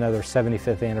going to be another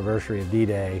 75th anniversary of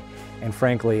D-Day, and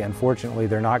frankly, unfortunately,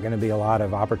 there are not going to be a lot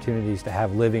of opportunities to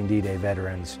have living D-Day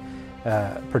veterans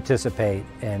participate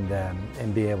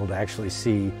and be able to actually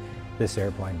see this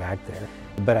airplane back there.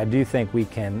 But I do think we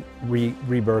can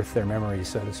rebirth their memories,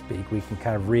 so to speak. We can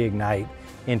kind of reignite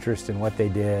interest in what they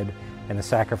did and the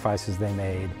sacrifices they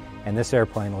made, and this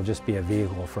airplane will just be a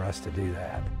vehicle for us to do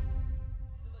that.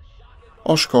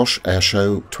 Oshkosh Air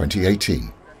Show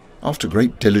 2018. After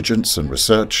great diligence and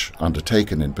research,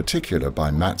 undertaken in particular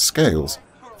by Matt Scales,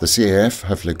 the CAF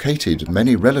have located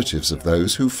many relatives of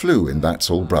those who flew in That's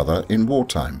All Brother in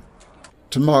wartime.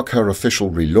 To mark her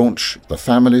official relaunch, the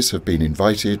families have been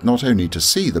invited not only to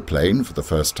see the plane for the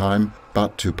first time,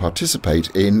 but to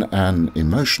participate in an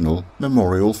emotional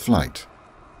memorial flight.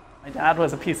 My dad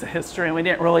was a piece of history, and we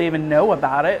didn't really even know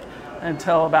about it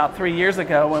until about 3 years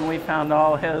ago when we found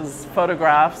all his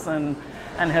photographs and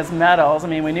his medals. I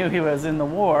mean, we knew he was in the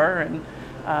war,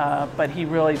 but he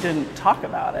really didn't talk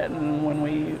about it. And when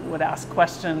we would ask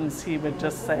questions, he would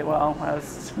just say, well, I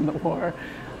was in the war.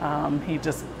 He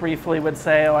just briefly would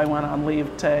say, oh, I went on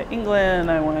leave to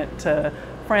England, I went to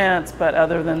France, but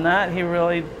other than that, he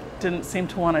really didn't seem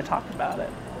to want to talk about it.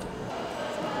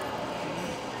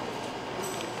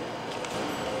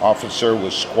 Officer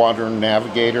was squadron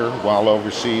navigator while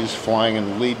overseas, flying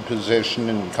in lead position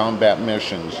in combat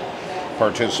missions.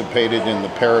 Participated in the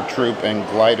paratroop and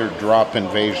glider drop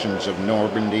invasions of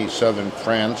Normandy, southern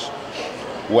France,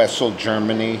 Wesel,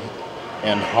 Germany,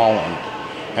 and Holland.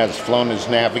 Has flown as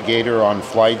navigator on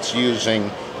flights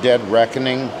using dead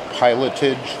reckoning,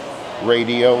 pilotage,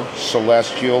 radio,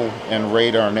 celestial, and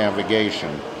radar navigation.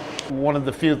 One of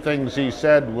the few things he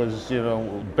said was,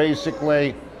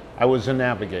 basically, I was a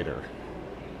navigator.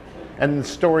 And the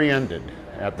story ended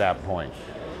at that point.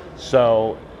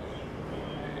 So,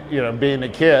 being a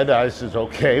kid, I says,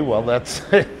 okay, well, that's,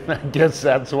 I guess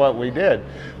that's what we did.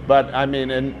 But I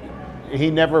mean, and he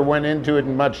never went into it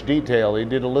in much detail. He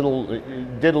did a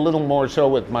little more so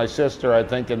with my sister, I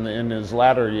think, in his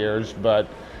latter years. But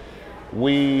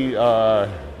we,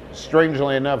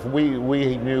 strangely enough,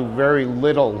 we knew very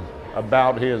little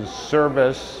about his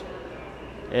service.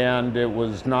 And it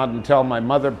was not until my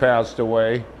mother passed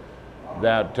away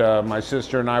that my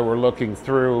sister and I were looking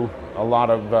through a lot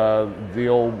of the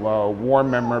old war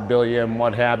memorabilia and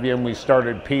what have you, and we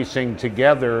started piecing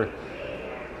together,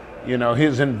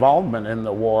 his involvement in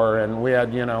the war. And we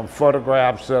had,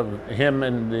 photographs of him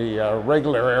in the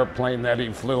regular airplane that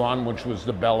he flew on, which was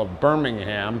the Belle of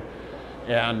Birmingham.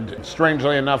 And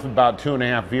strangely enough, about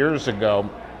 2.5 years ago,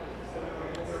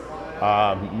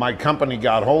 my company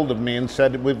got hold of me and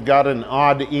said, we've got an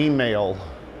odd email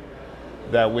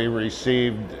that we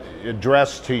received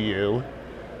addressed to you,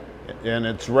 and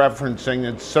it's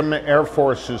some Air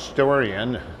Force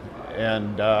historian,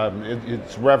 and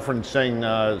it's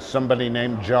referencing somebody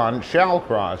named John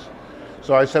Shallcross.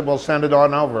 So I said, well, send it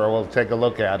on over, we'll take a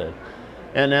look at it.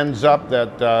 And ends up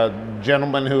that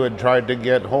gentleman who had tried to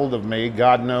get hold of me,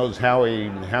 God knows how he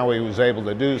was able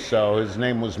to do so, his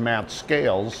name was Matt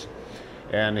Scales,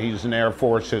 and he's an Air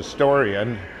Force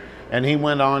historian. And he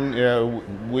went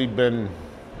on, we'd been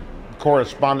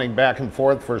corresponding back and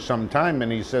forth for some time, and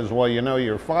he says, well,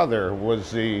 your father was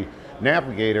the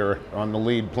navigator on the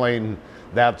lead plane,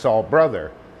 That's All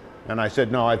Brother. And I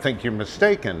said, no, I think you're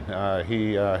mistaken.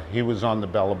 He was on the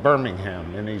Belle of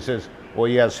Birmingham. And he says, well,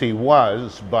 yes, he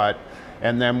was,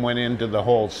 and then went into the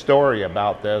whole story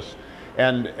about this.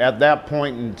 And at that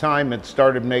point in time, it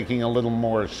started making a little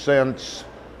more sense,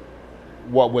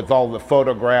 what with all the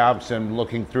photographs and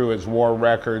looking through his war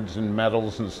records and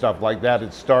medals and stuff like that,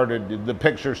 the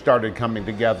picture started coming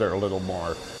together a little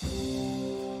more.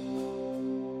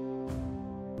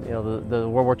 The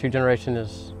World War II generation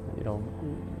is,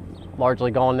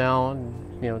 largely gone now.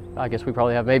 And, I guess we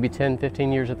probably have maybe 10,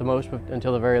 15 years at the most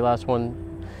until the very last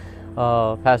one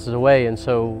passes away. And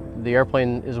so the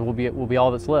airplane will be all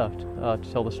that's left to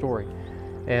tell the story.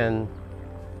 And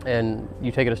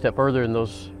you take it a step further, and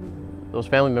those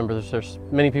family members, there's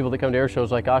many people that come to air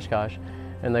shows like Oshkosh,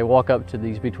 and they walk up to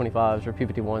these B-25s or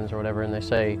P-51s or whatever, and they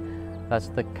say, that's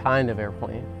the kind of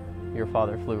airplane your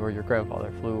father flew or your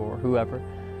grandfather flew or whoever.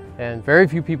 And very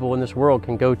few people in this world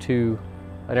can go to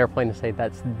an airplane and say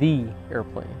that's the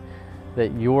airplane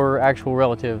that your actual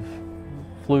relative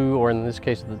flew, or in this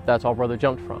case, That's All Brother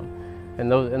jumped from. And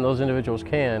those individuals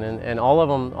can, and all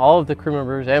of the crew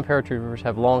members and paratroopers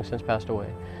have long since passed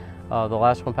away. The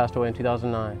last one passed away in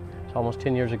 2009. It's almost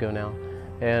 10 years ago now.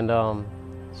 And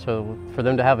so for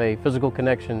them to have a physical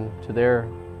connection to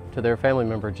their family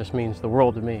member just means the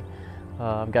world to me.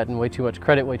 I've gotten way too much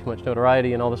credit, way too much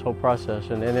notoriety in all this whole process,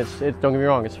 and it's don't get me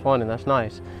wrong, it's fun and that's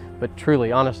nice. But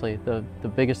truly, honestly, the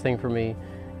biggest thing for me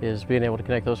is being able to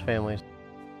connect those families.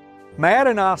 Matt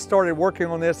and I started working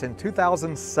on this in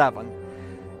 2007,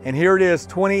 and here it is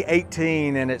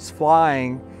 2018, and it's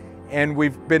flying, and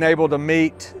we've been able to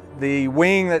meet the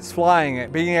wing that's flying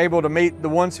it, being able to meet the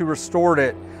ones who restored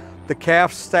it, the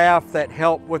CAF staff that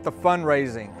helped with the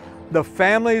fundraising, the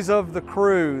families of the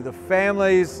crew, the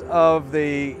families of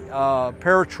the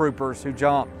paratroopers who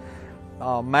jumped.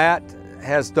 Matt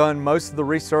has done most of the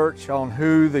research on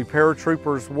who the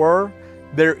paratroopers were.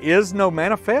 There is no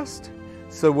manifest,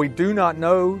 so we do not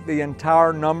know the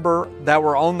entire number that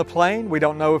were on the plane. We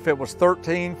don't know if it was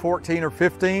 13, 14, or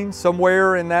 15,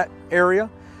 somewhere in that area.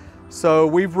 So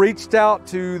we've reached out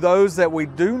to those that we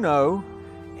do know,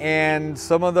 and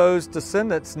some of those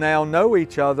descendants now know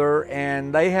each other,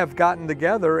 and they have gotten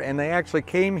together, and they actually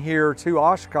came here to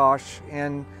Oshkosh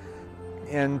in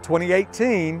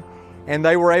 2018, and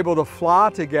they were able to fly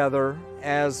together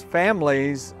as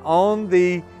families on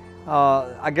the,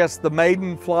 I guess, the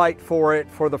maiden flight for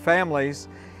the families.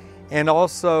 And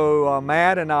also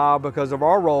Matt and I, because of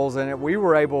our roles in it, we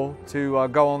were able to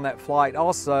go on that flight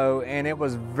also, and it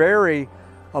was very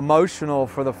emotional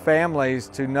for the families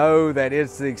to know that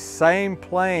it's the same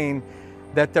plane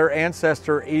that their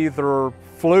ancestor either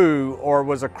flew or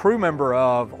was a crew member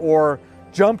of or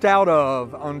jumped out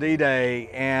of on D-Day,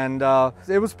 and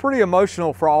it was pretty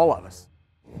emotional for all of us.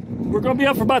 We're going to be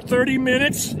up for about 30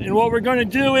 minutes, and what we're going to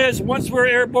do is, once we're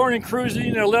airborne and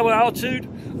cruising at a level altitude,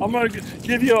 I'm going to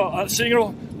give you a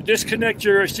signal to disconnect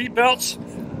your seat belts.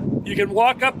 You can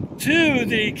walk up to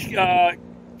the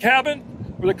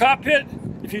cabin or the cockpit.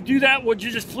 If you do that, would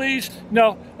you just please?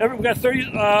 No, we've got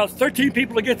 13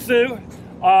 people to get through.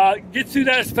 Get through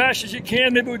that as fast as you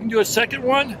can. Maybe we can do a second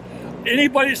one.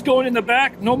 Anybody that's going in the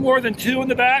back, no more than 2 in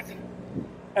the back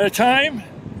at a time.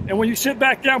 And when you sit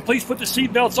back down, please put the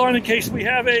seat belts on in case we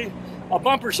have a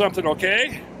bump or something,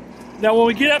 okay? Now, when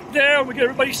we get up there, we get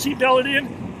everybody seat belted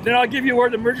in, then I'll give you where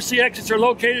the emergency exits are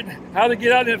located, how to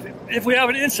get out if we have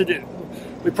an incident.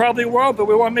 We probably won't, but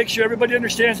we want to make sure everybody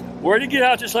understands where to get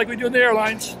out, just like we do in the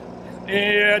airlines.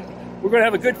 And we're going to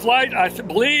have a good flight. I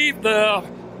believe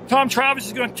Tom Travis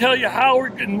is going to tell you how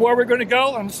and where we're going to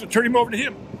go. I'm just going to turn him over to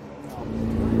him.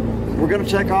 We're going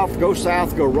to take off, go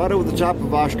south, go right over the top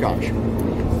of Oshkosh.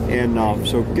 And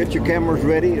so get your cameras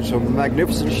ready. It's a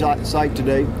magnificent sight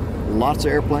today. Lots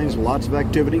of airplanes, lots of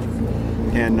activity.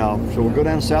 And so we'll go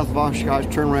down south of Oshkosh,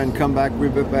 turn around and come back. We're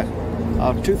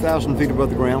about 2,000 feet above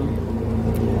the ground.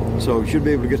 So you should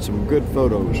be able to get some good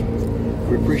photos.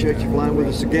 We appreciate you flying with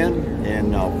us again,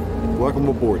 and welcome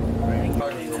aboard.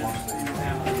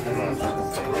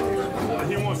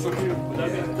 He wants to do,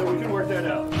 so we can work that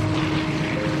out.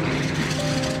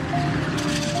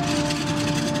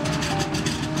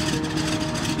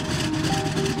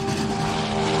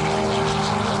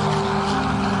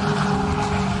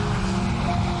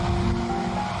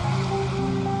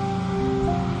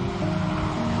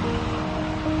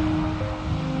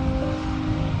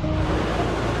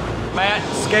 Matt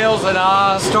Scales and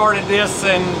I started this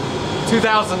in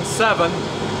 2007,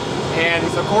 and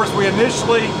of course we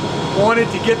initially wanted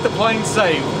to get the plane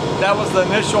saved. That was the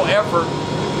initial effort,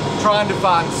 trying to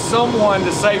find someone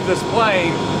to save this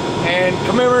plane, and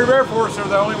Commemorative Air Force are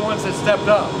the only ones that stepped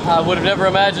up. I would have never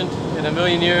imagined in a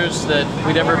million years that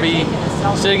we'd ever be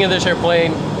sitting in this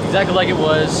airplane exactly like it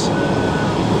was,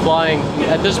 flying.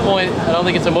 At this point, I don't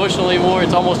think it's emotional anymore.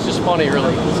 It's almost just funny,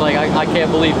 really. It's like, I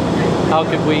can't believe it. How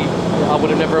could we? I would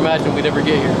have never imagined we'd ever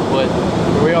get here, but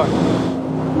here we are.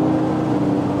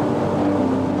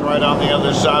 Right on the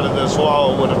other side of this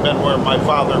wall would have been where my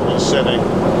father was sitting.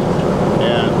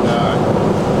 And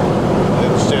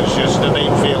it's just a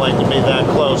neat feeling to be that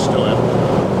close to him.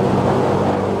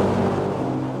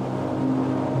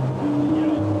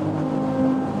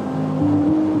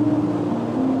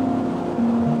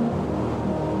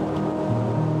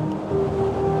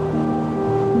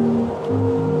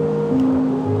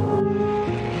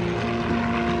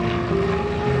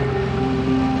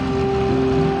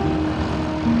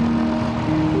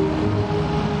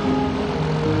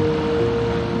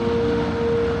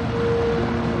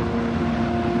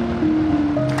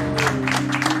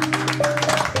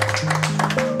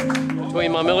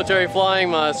 Between my military flying,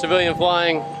 my civilian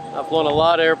flying, I've flown a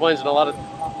lot of airplanes and a lot of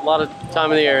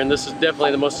time in the air, and this is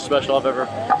definitely the most special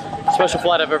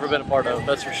flight I've ever been a part of.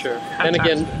 That's for sure. And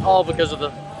again, all because of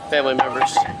the family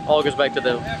members. All goes back to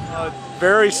them.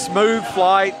 Very smooth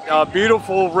flight,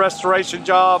 beautiful restoration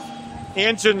job.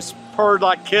 Engines purred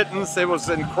like kittens. It was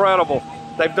incredible.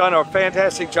 They've done a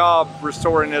fantastic job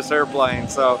restoring this airplane.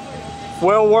 So,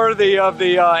 well worthy of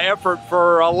the effort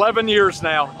for 11 years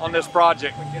now on this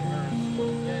project.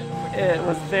 It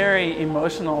was very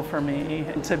emotional for me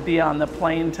to be on the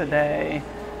plane today,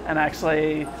 and I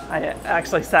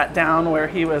actually sat down where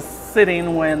he was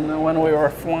sitting when we were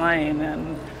flying,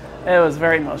 and it was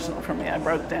very emotional for me. I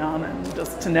broke down, and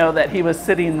just to know that he was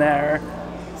sitting there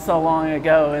so long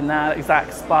ago in that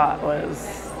exact spot was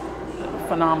a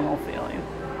phenomenal feeling.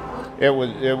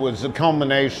 It was a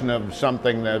culmination of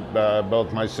something that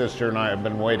both my sister and I have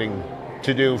been waiting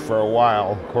to do for a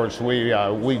while. Of course, we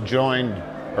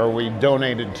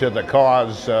donated to the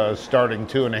cause starting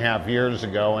 2.5 years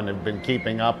ago, and have been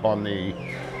keeping up on the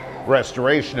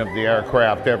restoration of the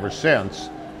aircraft ever since.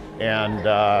 And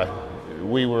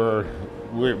we were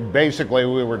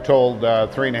told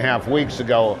 3.5 weeks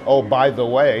ago, oh, by the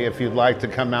way, if you'd like to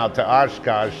come out to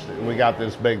Oshkosh, we got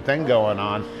this big thing going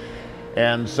on.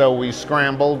 And so we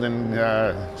scrambled and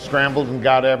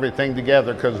got everything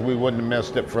together, because we wouldn't have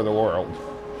missed it for the world.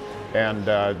 And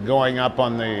going up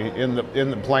in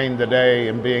the plane today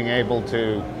and being able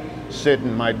to sit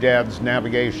in my dad's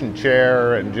navigation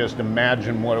chair and just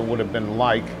imagine what it would have been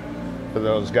like for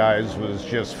those guys was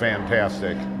just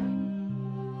fantastic.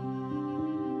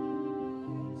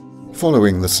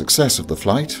 Following the success of the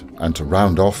flight, and to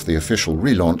round off the official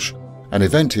relaunch, an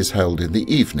event is held in the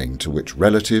evening to which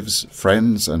relatives,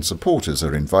 friends and supporters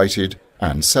are invited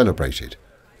and celebrated.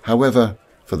 However,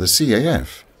 for the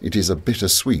CAF, it is a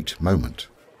bittersweet moment.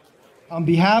 On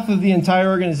behalf of the entire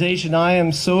organization, I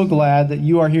am so glad that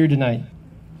you are here tonight.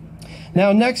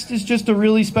 Now, next is just a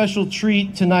really special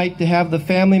treat tonight to have the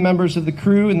family members of the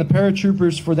crew and the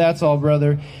paratroopers for That's All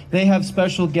Brother. They have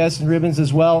special guests and ribbons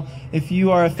as well. If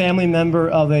you are a family member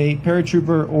of a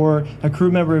paratrooper or a crew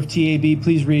member of TAB,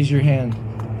 please raise your hand.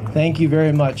 Thank you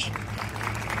very much.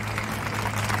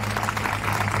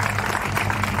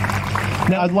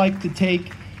 Now, I'd like to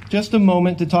take just a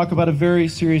moment to talk about a very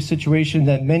serious situation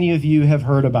that many of you have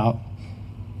heard about.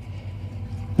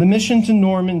 The mission to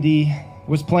Normandy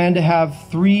was planned to have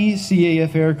 3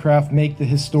 CAF aircraft make the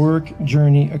historic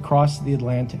journey across the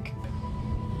Atlantic.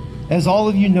 As all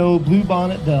of you know,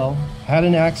 Bluebonnet Bell had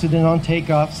an accident on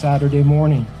takeoff Saturday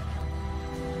morning.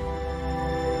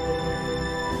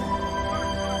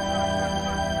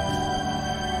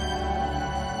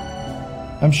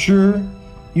 I'm sure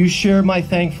you share my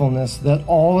thankfulness that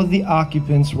all of the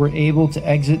occupants were able to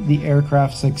exit the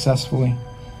aircraft successfully.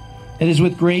 It is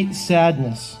with great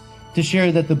sadness to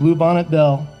share that the Bluebonnet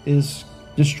Bell is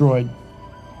destroyed.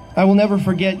 I will never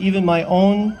forget even my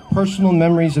own personal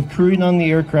memories of crewing on the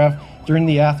aircraft during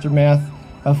the aftermath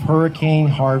of Hurricane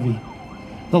Harvey.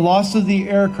 The loss of the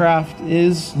aircraft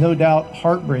is no doubt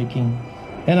heartbreaking,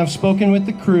 and I've spoken with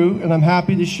the crew, and I'm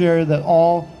happy to share that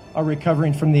all are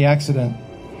recovering from the accident.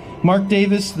 Mark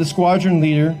Davis, the squadron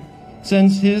leader,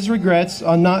 sends his regrets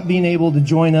on not being able to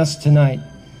join us tonight,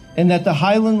 and that the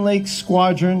Highland Lakes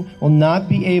Squadron will not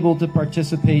be able to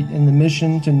participate in the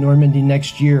mission to Normandy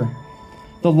next year.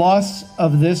 The loss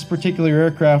of this particular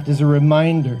aircraft is a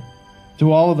reminder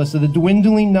to all of us of the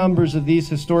dwindling numbers of these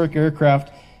historic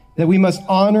aircraft, that we must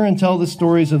honor and tell the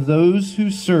stories of those who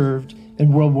served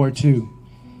in World War II.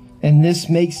 And this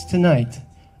makes tonight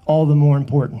all the more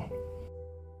important.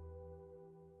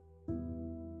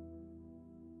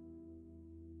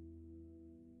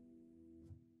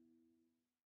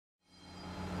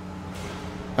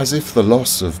 As if the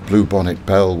loss of Bluebonnet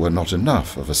Bell were not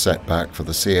enough of a setback for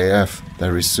the CAF,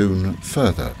 there is soon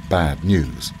further bad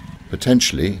news.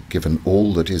 Potentially, given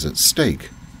all that is at stake,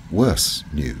 worse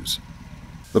news.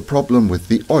 The problem with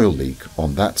the oil leak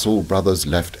on That's All Brother's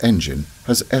left engine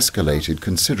has escalated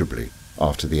considerably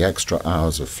after the extra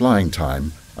hours of flying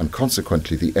time, and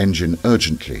consequently the engine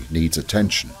urgently needs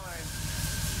attention.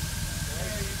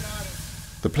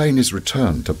 The plane is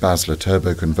returned to Basler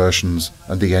turbo conversions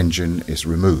and the engine is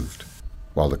removed.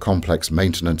 While the complex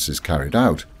maintenance is carried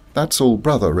out, That's All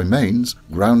Brother remains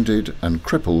grounded and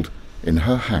crippled in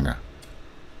her hangar.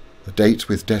 The date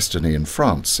with destiny in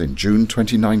France in June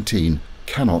 2019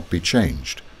 cannot be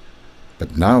changed,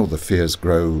 but now the fears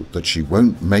grow that she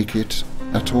won't make it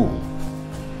at all.